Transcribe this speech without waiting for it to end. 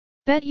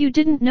Bet you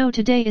didn't know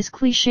today is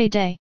Cliché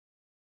Day.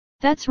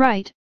 That's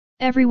right,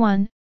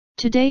 everyone,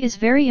 today is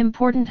very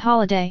important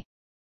holiday.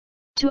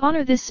 To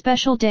honor this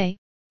special day,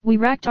 we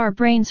racked our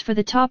brains for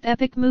the top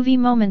epic movie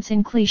moments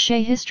in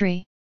cliché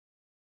history.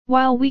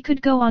 While we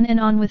could go on and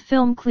on with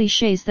film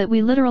clichés that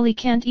we literally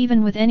can't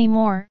even with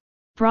anymore,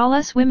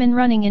 braless women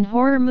running in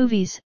horror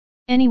movies,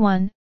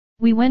 anyone,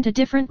 we went a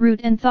different route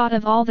and thought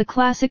of all the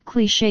classic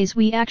clichés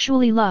we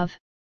actually love.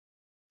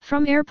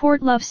 From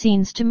airport love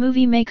scenes to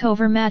movie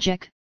makeover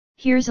magic,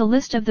 here's a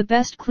list of the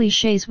best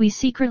clichés we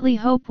secretly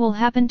hope will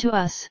happen to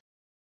us.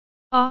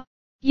 Ah,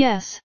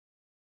 yes.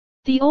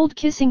 The old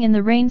kissing in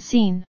the rain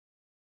scene.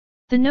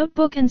 The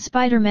Notebook and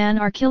Spiderman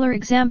are killer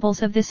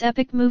examples of this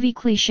epic movie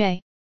cliché.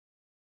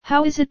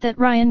 How is it that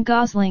Ryan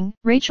Gosling,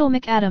 Rachel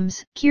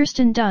McAdams,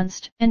 Kirsten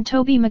Dunst, and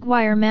Tobey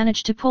Maguire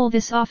managed to pull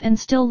this off and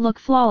still look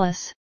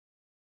flawless?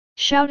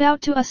 Shout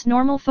out to us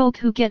normal folk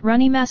who get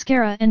runny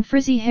mascara and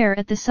frizzy hair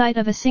at the sight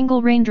of a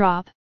single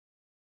raindrop.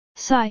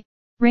 Sigh,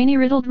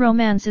 rainy-riddled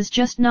romance is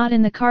just not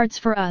in the cards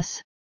for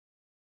us.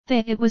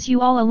 It was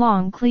you all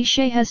along.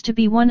 Cliché has to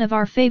be one of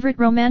our favorite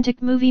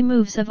romantic movie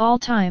moves of all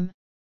time.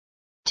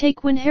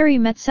 Take When Harry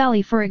Met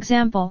Sally for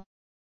example.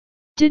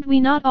 Did we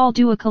not all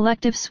do a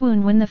collective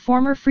swoon when the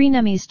former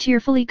frenemies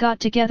tearfully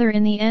got together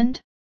in the end?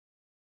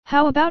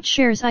 How about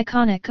Cher's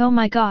iconic "Oh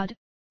my god,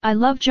 I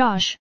love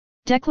Josh"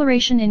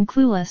 declaration in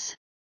Clueless?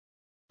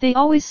 They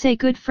always say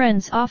good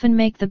friends often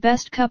make the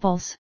best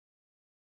couples.